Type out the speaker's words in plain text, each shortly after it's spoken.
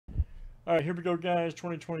All right, here we go, guys.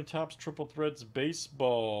 2020 Topps Triple Threads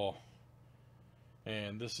Baseball.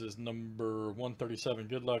 And this is number 137.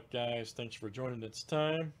 Good luck, guys. Thanks for joining. It's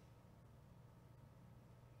time.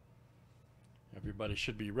 Everybody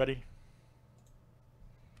should be ready.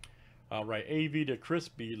 All right, AV to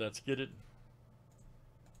Crispy. Let's get it.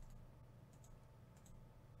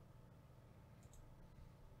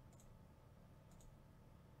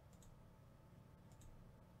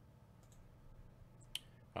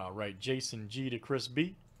 All right, Jason G to Chris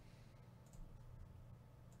B.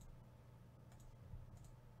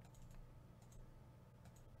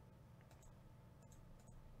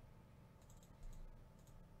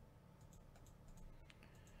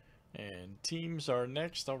 And teams are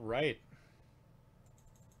next. All right.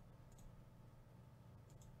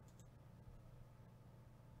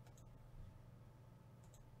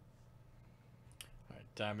 All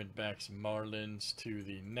right, Diamondbacks, Marlins to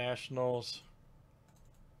the Nationals.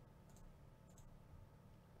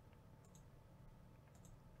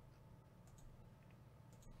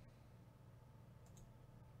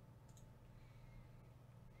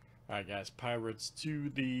 All right, guys, Pirates to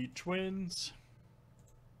the Twins.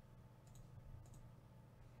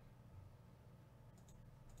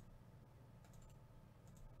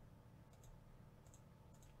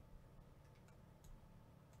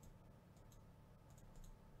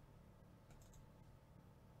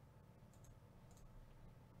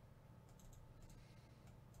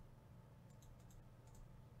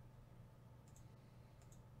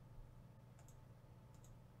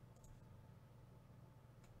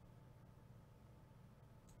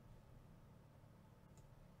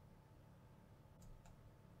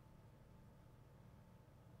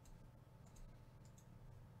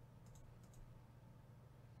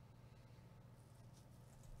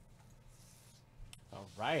 All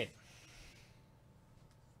right.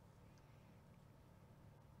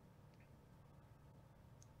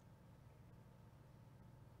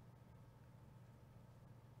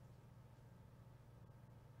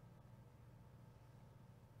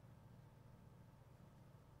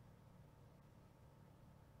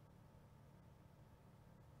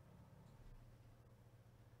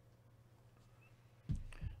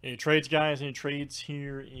 Any trades, guys? Any trades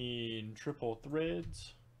here in Triple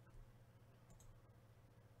Threads?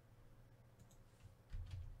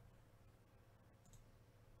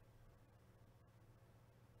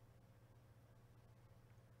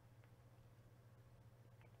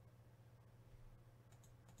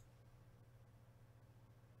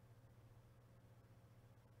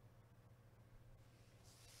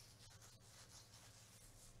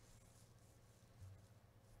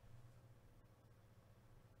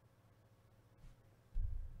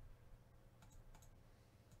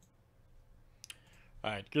 All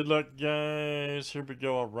right, good luck, guys. Here we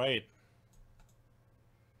go. All right.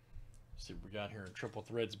 Let's see what we got here in Triple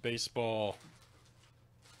Threads Baseball.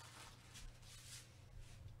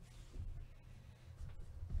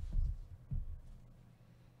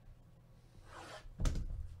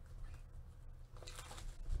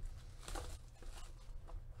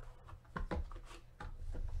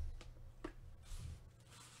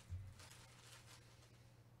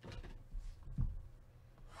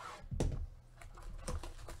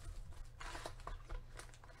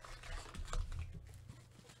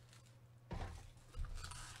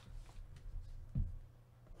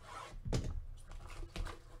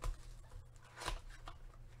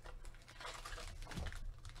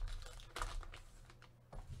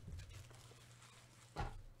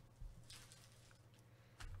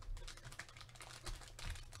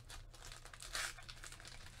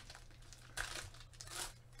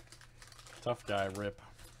 Tough guy, Rip.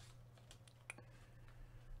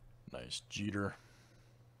 Nice Jeter.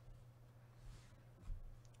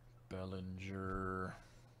 Bellinger.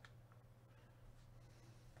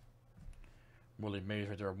 Willie Mays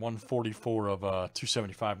right there. 144 of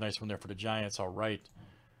 275. Nice one there for the Giants. All right.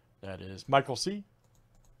 That is Michael C.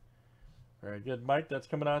 Very good, Mike. That's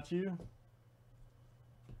coming out to you.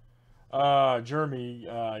 Jeremy,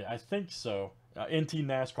 I think so. NT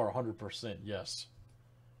NASCAR 100%. Yes.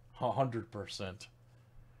 100%.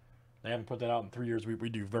 They haven't put that out in 3 years. We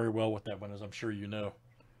do very well with that one, as I'm sure you know.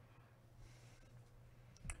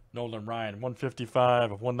 Nolan Ryan,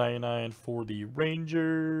 155 of 199 for the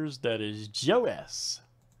Rangers. That is Joe S.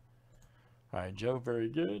 All right, Joe, very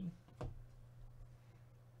good.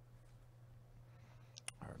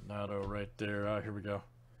 Arnado right there. Here we go.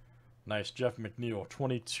 Nice. Jeff McNeil,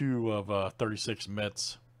 22 of 36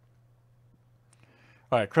 Mets.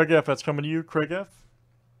 All right, Craig F., that's coming to you. Craig F.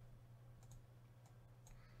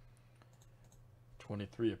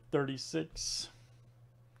 23 of 36.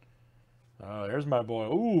 There's my boy.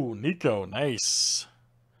 Ooh, Nico. Nice.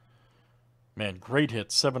 Man, great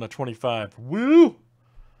hit. 7 of 25. Woo!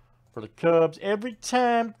 For the Cubs. Every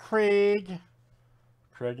time, Craig.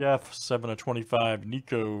 Craig F. 7 of 25.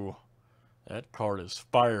 Nico. That card is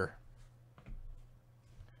fire.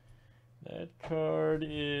 That card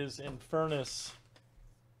is Infernus.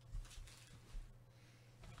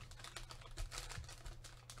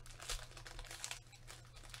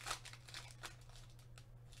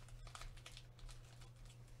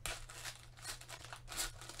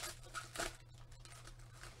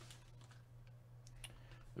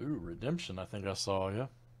 Ooh, Redemption, I think I saw, yeah.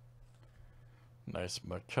 Nice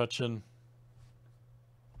McCutcheon.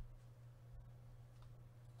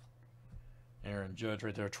 Aaron Judge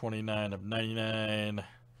right there, 29 of 99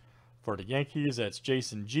 for the Yankees. That's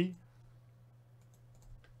Jason G.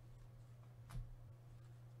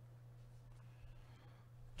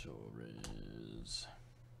 Torres.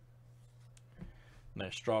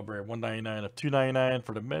 Nice Strawberry, 199 of 299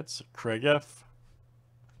 for the Mets. Craig F.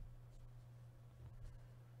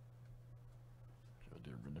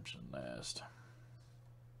 Redemption last.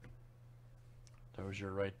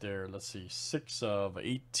 Dozier right there. Let's see. 6 of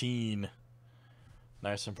 18.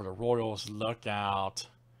 Nice one for the Royals. Look out.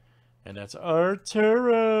 And that's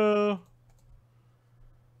Arturo.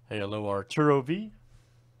 Hey, hello, Arturo V.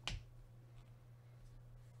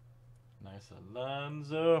 Nice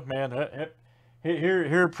Alonzo. Man,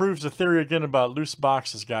 here proves the theory again about loose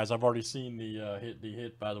boxes, guys. I've already seen the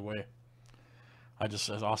hit, by the way.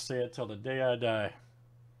 I'll say it till the day I die.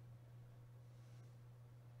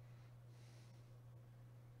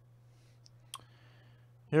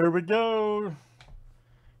 Here we go.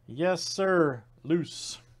 Yes, sir.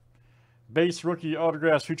 Loose. Base rookie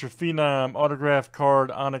autographs, future phenom, autograph card,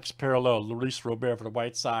 Onyx Parallel. Luis Robert for the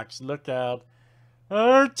White Sox. Look out.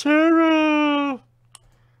 Arturo!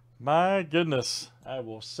 My goodness. I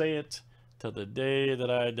will say it till the day that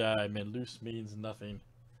I die. Man, loose means nothing.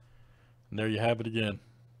 And there you have it again.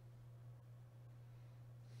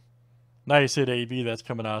 Nice hit, AB. That's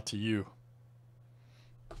coming out to you.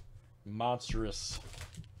 Monstrous.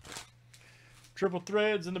 Triple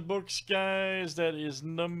threads in the books, guys. That is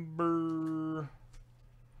number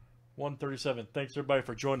 137. Thanks, everybody,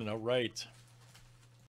 for joining. All right.